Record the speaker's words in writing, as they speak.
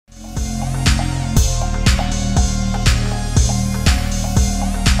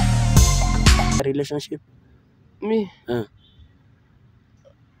relationship? Me.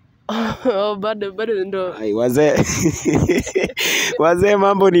 Bado ndo. Ai wazee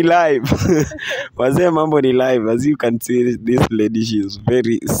mambo ni live. Wazee mambo ni live. As you can see, this lady, she is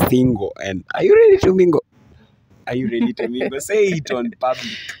very single. And are you ready to mingle? Are you ready to mingle? Say it on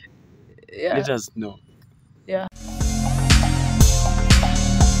public. Yeah. Let us know. Yeah.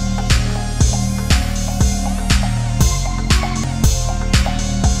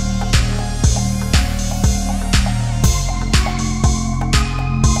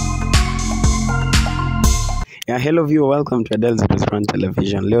 Yeah, hello viewer, welcome to Edel's Restaurant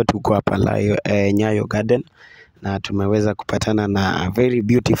Television. Leo tuko hapa Nyayo Garden na tumeweza kupatana na a very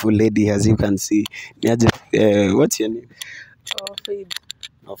beautiful lady, as you can see. What's your name? Faith.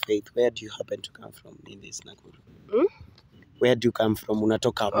 Faith. Where do you happen to come from in this Nakuru? Where do you come from?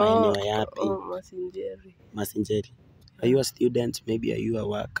 Unatoka maeneo yapi? Masinjeri. Masinjeri. Are you a student? Maybe are you a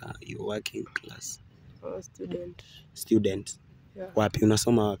worker? You're working class? Student. Student. Yeah. Wapi?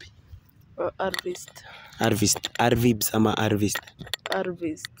 Unasoma wapi? Harvest. Arvibs ama Harvest?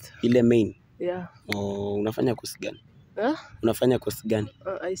 Harvest. Ile main? Yeah. Unafanya course gani? Unafanya course gani?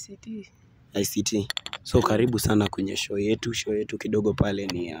 ICT. ICT. So karibu sana kwenye show yetu. Show yetu kidogo pale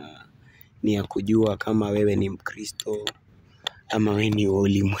ni ya kujua kama wewe ni Mkristo ama wewe ni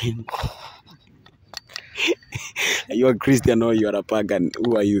ulimwengu. Are you a Christian or you are a pagan?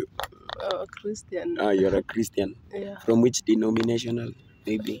 Who are you? Christian. You're a Christian. Yeah. From which denominational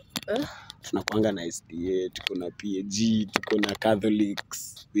maybe? Tunakuanga na SDA, tuko na PAG, tuko na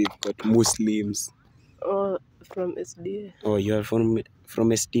Catholics, we've got Muslims. From SDA. You are from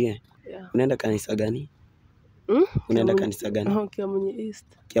SDA? Yeah. Unaenda kanisa gani? Unaenda kanisa gani? Kiamunyi East.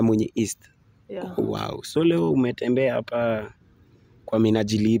 Kiamunyi East. Yeah. Wow. So leo umetembea hapa kwa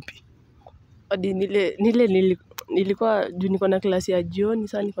minajili ipi? Hadi nilikuwa juu niko na klasi ya jioni,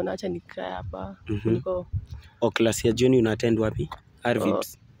 sasa niko naacha nikae hapa. Niko klasi ya jioni una attend wapi?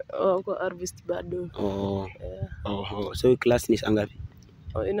 Harvest. Kwa Harvest bado. Yeah. So class ni saa ngapi?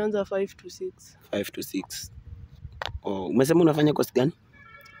 Inaanza 5 to 6. 5 to 6. Umesema unafanya course gani?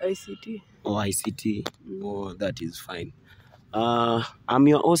 ICT. ICT. That is fine. I'm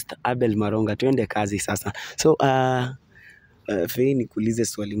your host Abel Maronga. Tuende kazi sasa. So Fei, nikuulize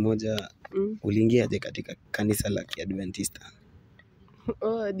swali moja. Uliingiaje katika kanisa la Kiadventista?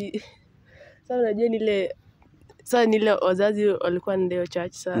 Sasa unajua nile wazazi walikuwa ndio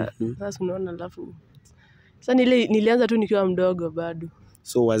church sasa unaona, alafu sasa nilianza tu nikiwa mdogo bado.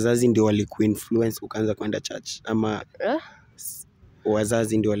 So wazazi ndio walikuinfluence ukaanza kwenda church ama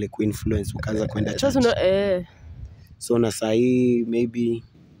wazazi ndio walikuinfluence ukaanza kwenda church? Sasa So na sahi maybe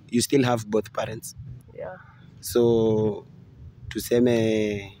you still have both parents? Yeah. So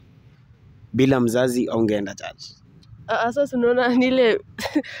tuseme bila mzazi ungeenda church? Sasa unaona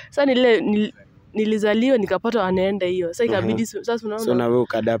nilizaliwa nikapata anaenda hiyo. Sasa ikabidi sasa unaona. So na wewe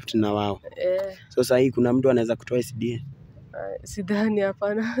ukadapt na wao. So sahi kuna mtu anaweza kutoa SDA? Sidhani,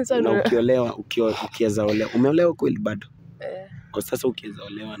 hapana. Sasa na ukiweza olewa. Umeolewa kweli bado? Sasa ukiweza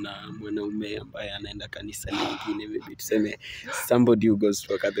olewa na mwanaume ambaye anaenda kanisa lingine, maybe tuseme somebody who goes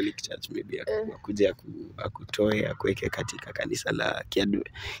to a Catholic church, maybe akuja akutoe akuweke katika kanisa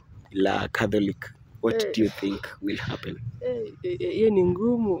la Catholic, what do you think will happen? Hiyo ni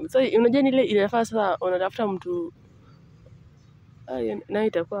ngumu. Sasa unajua inafaa sasa unatafuta mtu na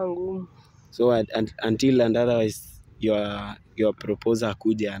itakuwa ngumu. So until and otherwise your proposer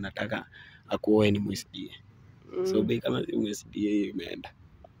akuja anataka akuoe ni MSDA. So bei kama si MSDA imeenda.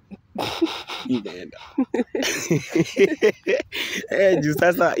 Just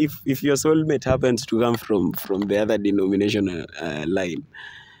sasa if your soulmate happens to come from the other denominational line,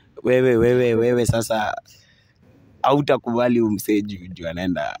 wewe sasa hautakubali umseji juu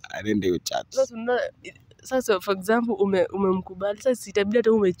anaenda hiyo church. Sasa for example umemkubali, sasa itabidi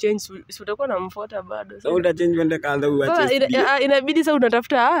hata umechange, si utakuwa unamfuata bado. Sasa utachange wende kaanza uache. Inabidi sasa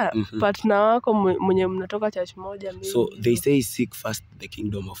unatafuta partner wako mwenye mnatoka church moja maybe. So they say seek first the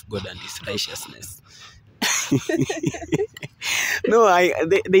kingdom of God and his righteousness. No,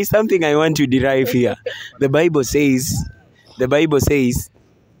 there's something I want to derive here. The Bible says,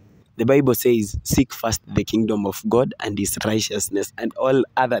 seek first the kingdom of God and his righteousness, and all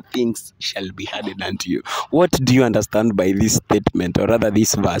other things shall be added unto you. What do you understand by this statement, or rather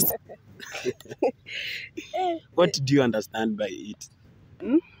this verse? What do you understand by it?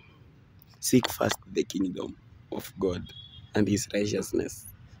 Seek first the kingdom of God and his righteousness,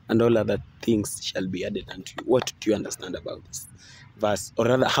 and all other things shall be added unto you. What do you understand about this verse? Or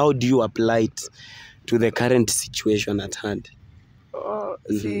rather, how do you apply it to the current situation at hand?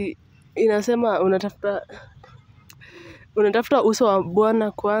 Inasema unatafuta uso wa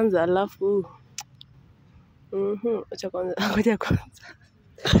Bwana kwanza, alafu Acha kwanza. Ngoja kwanza.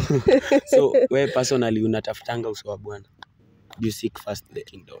 So wewe personally unatafutanga uso wa Bwana? You seek first the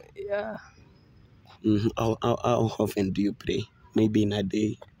kingdom. Yeah. How often do you pray? Maybe in a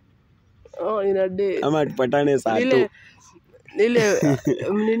day. Oh, in a day. Ama tupatane saa 2.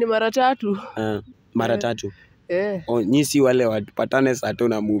 Nini mara 3? Mara 3. Oh, nyinyi si wale watupatane saa 2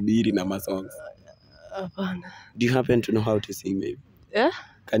 na mhubiri na masongs. Hapana. Do you happen to know how to sing maybe? Yeah?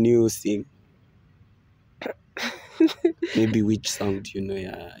 Can you sing? Maybe which song do you know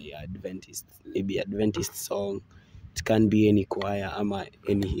your Adventist? Maybe Adventist song. It can be any choir ama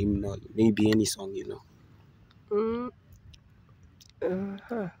any hymnal. Maybe any song you know.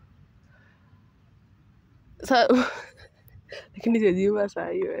 Lakini sijiimba saa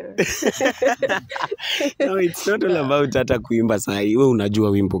hiyo. No, it's not all about hata kuimba saa hii. Wewe unajua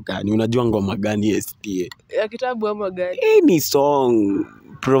wimbo gani? Unajua ngoma gani SDA? Ya kitabu ama gani? Any song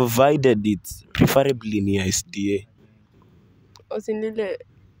provided it's preferably ni SDA. Usinile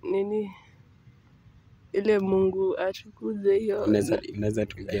nini? Ile Mungu atukuze hiyo. Unaweza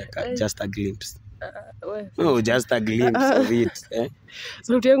tuambia just a glimpse. No, just a glimpse of it.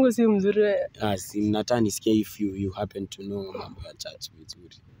 Sauti yangu si mzuri. Si nataka nisikie if you happen to know mambo ya church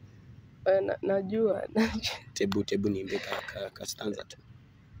vizuri. Najua. Tebu niimbe ka stanza tu.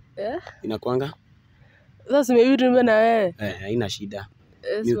 Inakuanga? Sasa maybe tuimbe na wewe. Haina shida.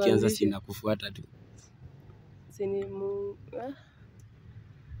 Mimi ukianza sina kufuata tu.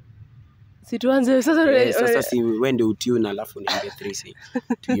 Si tuanze sasa. Sasa si wewe ndio utune alafu niimbe 3 say.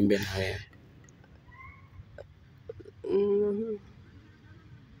 Tuimbe na wewe.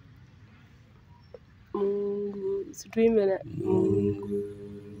 Mungu, situimbe na Mungu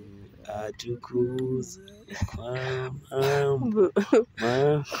atukuze kwa mambo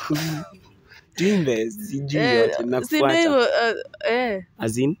makuu. Tuimbe sijui yote nakufuata.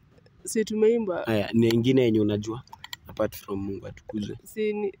 Azin? Si tumeimba. Haya, ni nyingine yenye unajua apart from Mungu atukuzwe.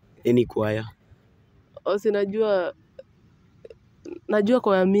 Any choir? Sinajua. Najua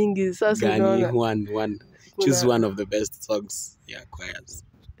kwaya mingi sasa unaona. One. Choose one of the best songs. Yeah, choirs.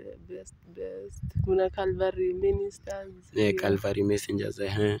 Best. Kuna Calvary Ministers. Calvary Messengers.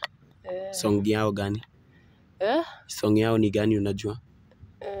 Song yao gani? Song yao ni gani unajua?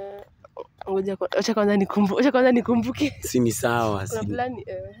 Acha kwanza nikumbuke. Si ni sawa. Kuna plani.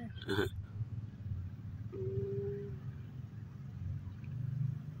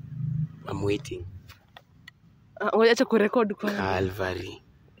 I'm waiting. Ngoja acha kurekodi kwa Calvary.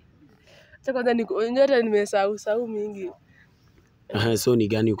 Acha kwanza hata nimesahau mingi. So ni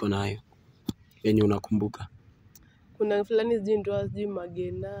gani uko nayo? Yenye unakumbuka? Kuna fulani sijui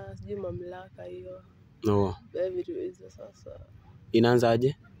Magena, sijui Mamlaka hiyo. No. Vitu hizo sasa. Inaanza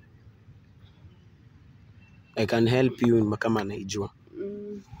aje? I can help you kama naijua.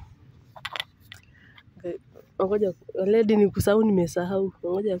 Ngoja already nikusahau nimesahau.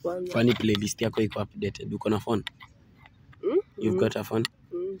 Ngoja kwanza. Funny playlist yako iko updated. Uko na phone? You've got a phone?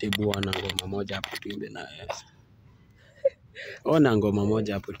 Tebu wana ngoma moja hapo tuimbe na wewe. Ona ngoma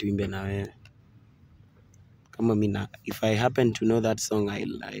moja hapo tuimbe na wewe. Kama mimi if I happen to know that song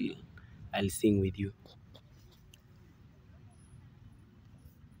I'll sing with you.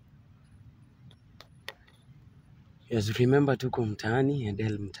 Yes, remember tuko Mtaani,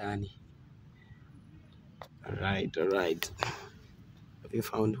 Edel Mtaani. All right. Have you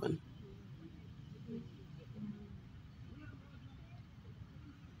found one?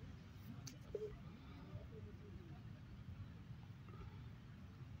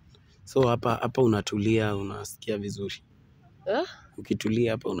 So hapa unatulia unasikia vizuri.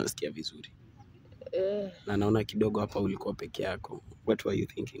 Ukitulia hapa unasikia vizuri. Na naona kidogo hapa ulikuwa peke yako. What were you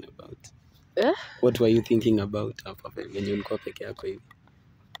thinking about? What were you thinking about hapa when ulikuwa peke yako hivi?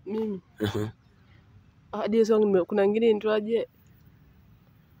 Mimi. Hadi song kuna nyingine inaitwaje?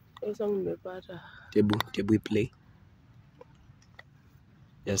 Hiyo song nimepata. Tebu play.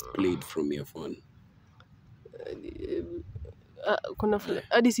 Just play it from your phone. Kuna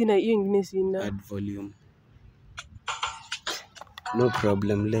hadi sina hiyo nyingine sina. Add volume. No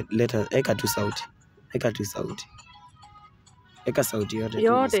problem. Let us eka tu sauti. Eka sauti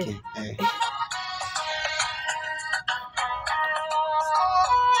yote.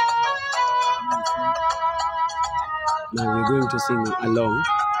 Now we're going to sing along.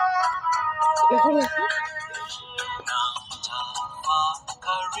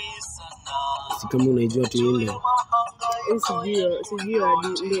 Si kama unaijua tuimbe. Sijui hadi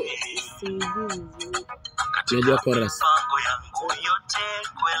unajua chorus.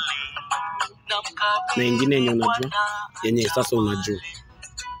 Na ingine yenye unajua? Yenye sasa unajua.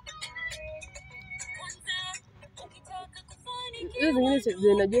 Hiyo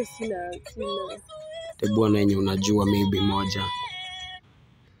zingine najua sina. Tebwana yenye unajua maybe moja.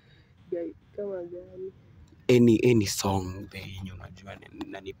 Kama gani? Any song yenye unajua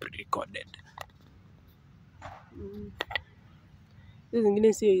na ni pre-recorded.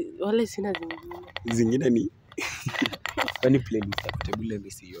 Zingine si wale sina zingine. Zingine ni Funny playlist. Let me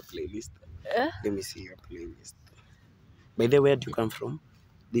see your playlist. Let me see your playlist. By the way, where do you come from?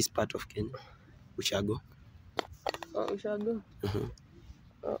 This part of Kenya? Ushago? Ushago?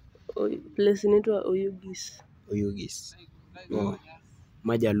 Place inaitwa Oyugis. Oyugis.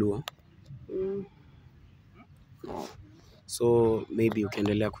 Majaluo. So maybe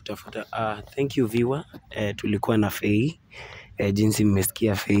ukiendelea kutafuta. Thank you viewer. Tulikuwa na Faye. Jinsi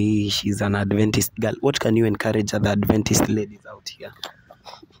mmesikia Faye, she's an Adventist girl. What can you encourage other Adventist ladies out here?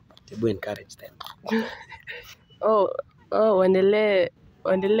 To encourage them.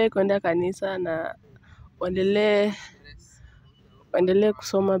 Waendelee kwenda kanisa na waendelee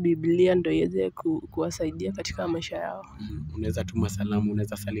kusoma Biblia ndio iweze kuwasaidia katika maisha yao. Unaweza tuma salamu,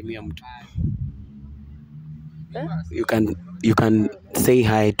 unaweza salimia mtu. You can say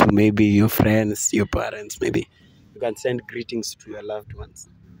hi to maybe your friends, your parents, maybe. You can send greetings to your loved ones.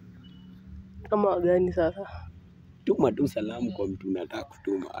 Kama gani sasa? Tuma tu salamu kwa mtu unataka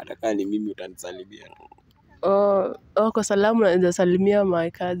kutuma. Hata kama ni mimi utanisalimia. Kwa salamu naweza salimia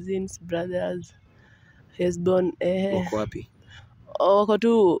my cousins, brothers, husband. Wako wapi?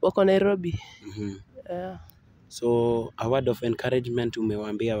 Wako Nairobi. So a word of encouragement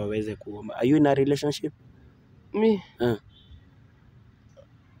umewaambia waweze kuomba. Are you in a relationship? Me?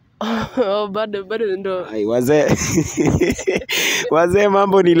 Bado ndo. Wazee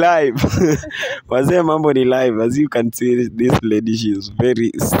mambo ni live. Wazee mambo ni live. As you can see, this lady, she is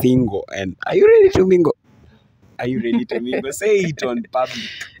very single. And are you ready to mingle? Are you ready to mingle? Say it on public.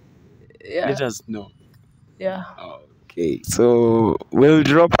 Yeah. Let us know. Yeah. Okay, so we'll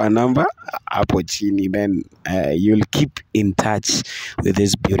drop a number hapo chini, then you'll keep in touch with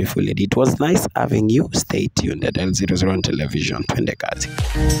this beautiful lady. It was nice having you. Stay tuned at Edel 001 Television. Twende kazi.